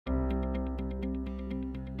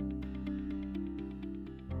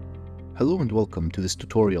Hello and welcome to this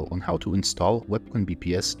tutorial on how to install WEBCON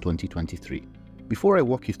BPS 2023. Before I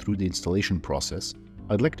walk you through the installation process,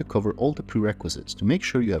 I'd like to cover all the prerequisites to make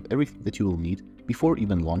sure you have everything that you will need before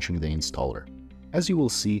even launching the installer. As you will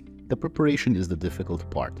see, the preparation is the difficult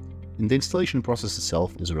part, and the installation process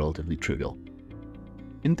itself is relatively trivial.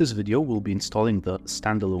 In this video, we'll be installing the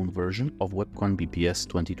standalone version of WEBCON BPS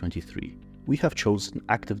 2023. We have chosen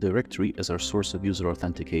Active Directory as our source of user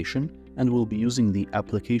authentication, and we'll be using the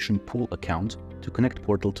application pool account to connect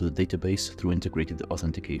Portal to the database through integrated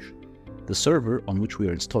authentication. The server on which we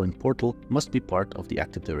are installing Portal must be part of the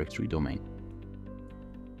Active Directory domain.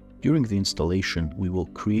 During the installation, we will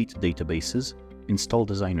create databases, install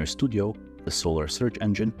Designer Studio, the Solr search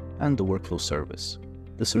engine, and the workflow service.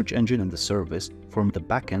 The search engine and the service form the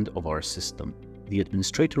backend of our system. The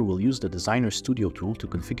administrator will use the Designer Studio tool to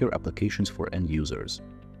configure applications for end users.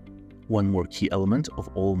 One more key element of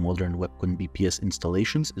all modern WEBCON BPS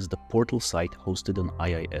installations is the Portal site hosted on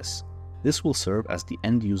IIS. This will serve as the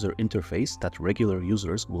end user interface that regular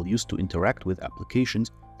users will use to interact with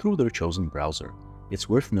applications through their chosen browser. It's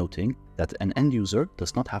worth noting that an end user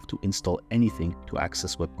does not have to install anything to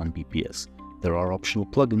access WEBCON BPS. There are optional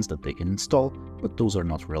plugins that they can install, but those are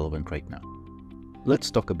not relevant right now.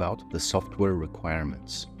 Let's talk about the software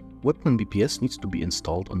requirements. WEBCON BPS needs to be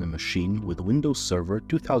installed on a machine with Windows Server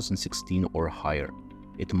 2016 or higher.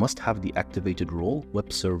 It must have the activated role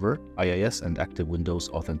Web Server, IIS, and Active Windows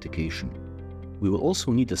authentication. We will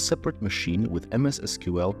also need a separate machine with MS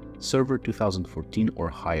SQL Server 2014 or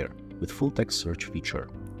higher, with full text search feature.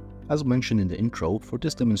 As mentioned in the intro, for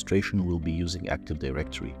this demonstration we'll be using Active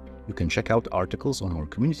Directory. You can check out articles on our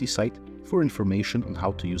community site for information on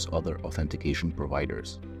how to use other authentication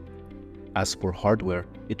providers. As for hardware,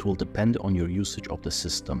 it will depend on your usage of the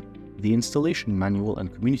system. The installation manual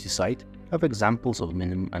and community site have examples of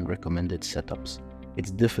minimum and recommended setups.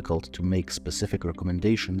 It's difficult to make specific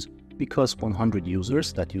recommendations because 100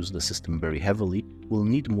 users that use the system very heavily will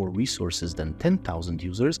need more resources than 10,000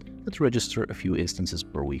 users that register a few instances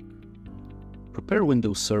per week. Prepare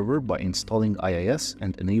Windows Server by installing IIS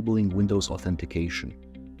and enabling Windows authentication.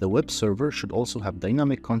 The web server should also have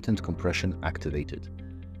dynamic content compression activated.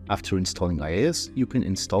 After installing IIS, you can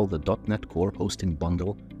install the .NET Core hosting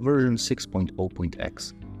bundle version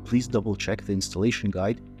 6.0.x. Please double-check the installation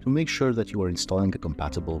guide to make sure that you are installing a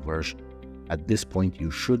compatible version. At this point,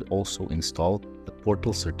 you should also install the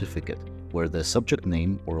Portal certificate, where the subject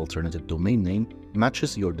name or alternative domain name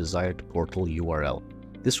matches your desired Portal URL.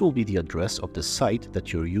 This will be the address of the site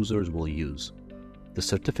that your users will use. The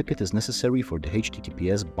certificate is necessary for the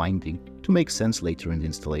HTTPS binding to make sense later in the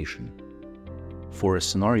installation. For a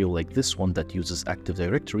scenario like this one that uses Active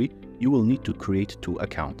Directory, you will need to create two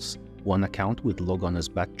accounts. One account with logon as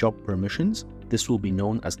batch job permissions, this will be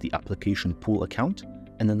known as the application pool account,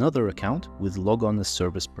 and another account with logon as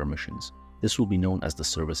service permissions. This will be known as the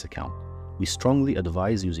service account. We strongly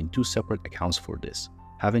advise using two separate accounts for this.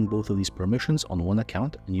 Having both of these permissions on one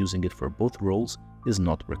account and using it for both roles is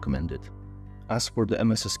not recommended. As for the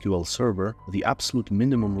MS SQL server, the absolute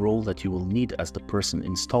minimum role that you will need as the person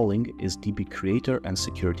installing is DB Creator and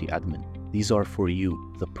Security Admin. These are for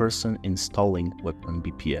you, the person installing WEBCON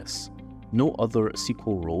BPS. No other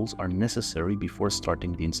SQL roles are necessary before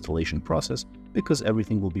starting the installation process because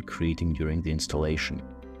everything will be creating during the installation.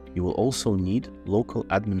 You will also need local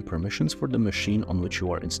admin permissions for the machine on which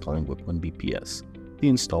you are installing WEBCON BPS. The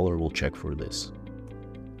installer will check for this.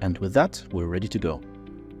 And with that, we're ready to go.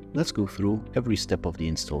 Let's go through every step of the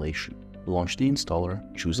installation. Launch the installer,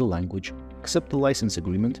 choose a language, accept the license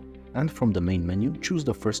agreement, and from the main menu, choose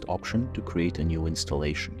the first option to create a new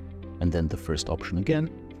installation, and then the first option again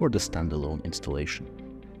for the standalone installation.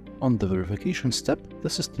 On the verification step, the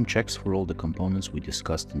system checks for all the components we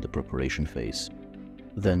discussed in the preparation phase.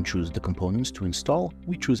 Then choose the components to install.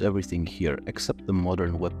 We choose everything here except the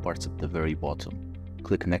modern web parts at the very bottom.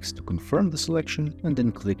 Click Next to confirm the selection, and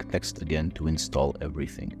then click Next again to install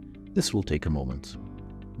everything. This will take a moment.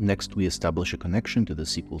 Next, we establish a connection to the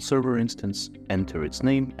SQL Server instance, enter its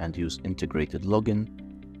name, and use integrated login.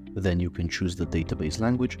 Then you can choose the database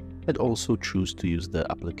language, and also choose to use the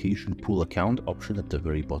application pool account option at the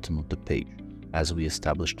very bottom of the page. As we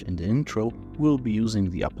established in the intro, we'll be using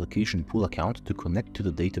the application pool account to connect to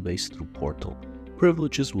the database through Portal.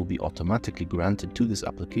 Privileges will be automatically granted to this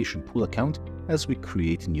application pool account as we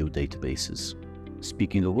create new databases.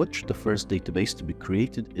 Speaking of which, the first database to be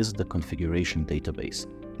created is the configuration database.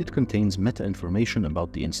 It contains meta information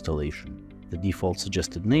about the installation. The default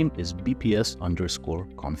suggested name is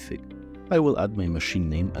BPS_config. I will add my machine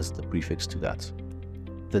name as the prefix to that.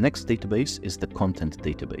 The next database is the content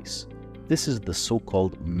database. This is the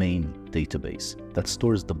so-called main database that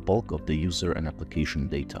stores the bulk of the user and application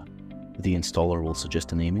data. The installer will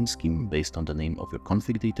suggest a naming scheme based on the name of your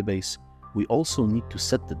config database. We also need to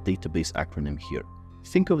set the database acronym here.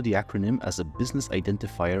 Think of the acronym as a business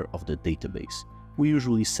identifier of the database. We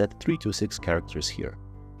usually set 3 to 6 characters here.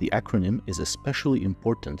 The acronym is especially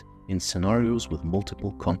important in scenarios with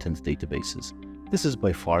multiple content databases. This is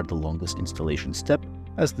by far the longest installation step,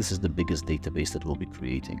 as this is the biggest database that we'll be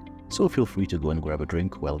creating, so feel free to go and grab a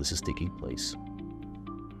drink while this is taking place.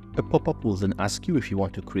 A pop-up will then ask you if you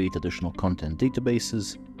want to create additional content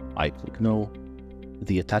databases. I click no.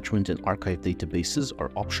 The attachment and archive databases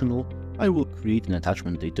are optional. I will create an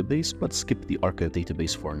attachment database but skip the archive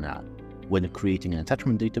database for now. When creating an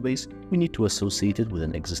attachment database, we need to associate it with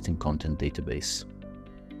an existing content database.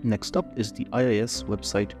 Next up is the IIS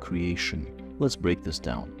website creation. Let's break this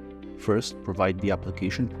down. First, provide the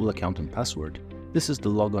application pool account and password. This is the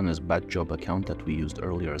logon as bad job account that we used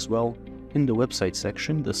earlier as well. In the website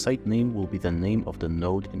section, the site name will be the name of the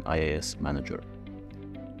node in IIS Manager.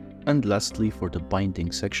 And lastly, for the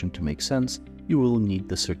binding section to make sense, you will need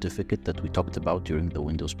the certificate that we talked about during the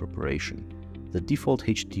Windows preparation. The default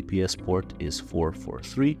HTTPS port is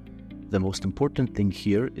 443. The most important thing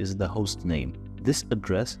here is the host name. This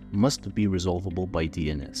address must be resolvable by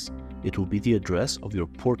DNS. It will be the address of your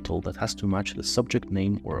portal that has to match the subject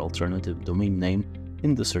name or alternative domain name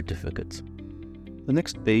in the certificate. The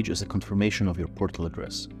next page is a confirmation of your portal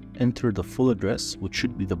address. Enter the full address, which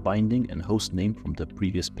should be the binding and host name from the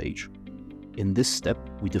previous page. In this step,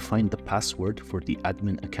 we define the password for the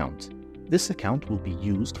admin account. This account will be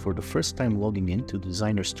used for the first time logging into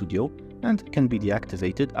Designer Studio and can be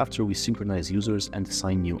deactivated after we synchronize users and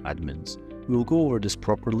assign new admins. We will go over this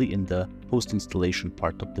properly in the post-installation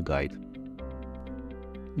part of the guide.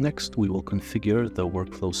 Next, we will configure the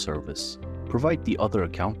workflow service. Provide the other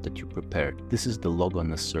account that you prepared. This is the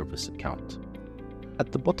logon as service account.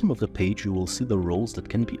 At the bottom of the page, you will see the roles that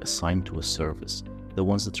can be assigned to a service. The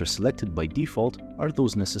ones that are selected by default are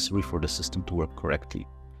those necessary for the system to work correctly.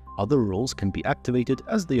 Other roles can be activated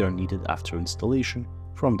as they are needed after installation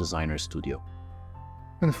from Designer Studio.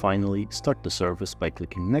 And finally, start the service by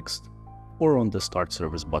clicking Next or on the Start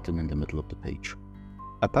Service button in the middle of the page.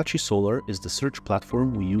 Apache Solr is the search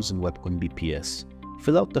platform we use in WEBCON BPS.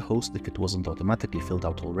 Fill out the host if it wasn't automatically filled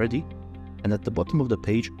out already, and at the bottom of the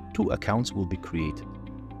page, 2 accounts will be created.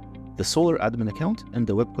 The Solr admin account and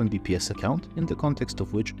the WEBCON BPS account, in the context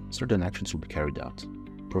of which certain actions will be carried out.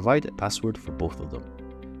 Provide a password for both of them.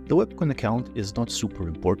 The WEBCON account is not super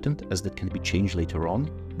important as that can be changed later on,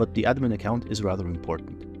 but the admin account is rather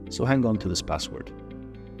important, so hang on to this password.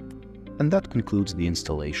 And that concludes the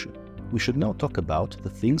installation. We should now talk about the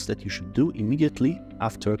things that you should do immediately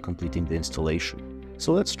after completing the installation.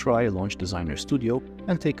 So let's try Launch Designer Studio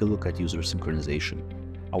and take a look at user synchronization.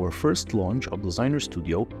 Our first launch of Designer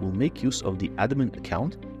Studio will make use of the admin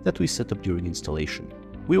account that we set up during installation.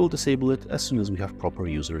 We will disable it as soon as we have proper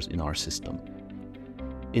users in our system.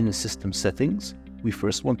 In the system settings, we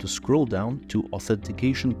first want to scroll down to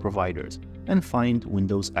Authentication Providers and find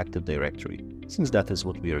Windows Active Directory, since that is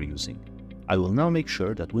what we are using. I will now make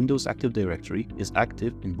sure that Windows Active Directory is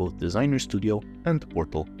active in both Designer Studio and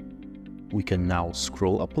Portal. We can now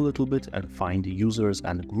scroll up a little bit and find users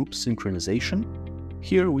and group synchronization.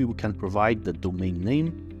 Here we can provide the domain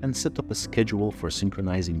name and set up a schedule for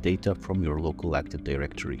synchronizing data from your local Active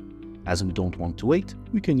Directory. As we don't want to wait,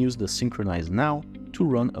 we can use the Synchronize Now to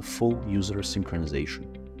run a full user synchronization.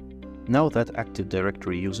 Now that Active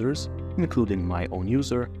Directory users, including my own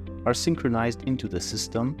user, are synchronized into the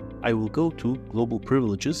system, I will go to Global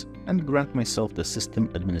Privileges and grant myself the System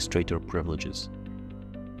Administrator privileges.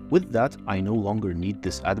 With that, I no longer need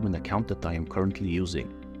this admin account that I am currently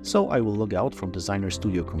using, so I will log out from Designer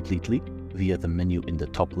Studio completely via the menu in the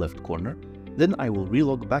top left corner. Then I will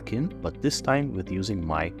relog back in, but this time with using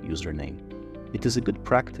my username. It is a good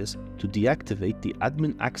practice to deactivate the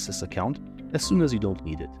admin access account as soon as you don't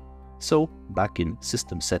need it. So, back in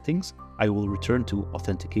System Settings, I will return to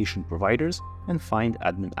Authentication Providers and find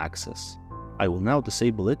Admin Access. I will now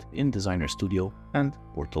disable it in Designer Studio and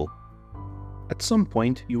Portal. At some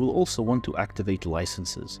point, you will also want to activate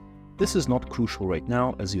licenses. This is not crucial right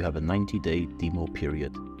now as you have a 90-day demo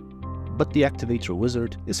period. But the Activator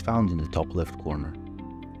wizard is found in the top left corner.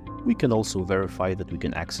 We can also verify that we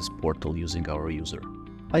can access Portal using our user.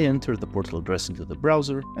 I enter the Portal address into the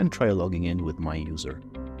browser and try logging in with my user.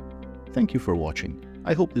 Thank you for watching.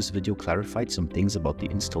 I hope this video clarified some things about the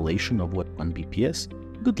installation of WEBCON BPS.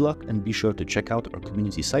 Good luck and be sure to check out our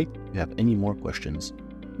community site if you have any more questions.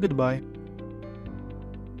 Goodbye.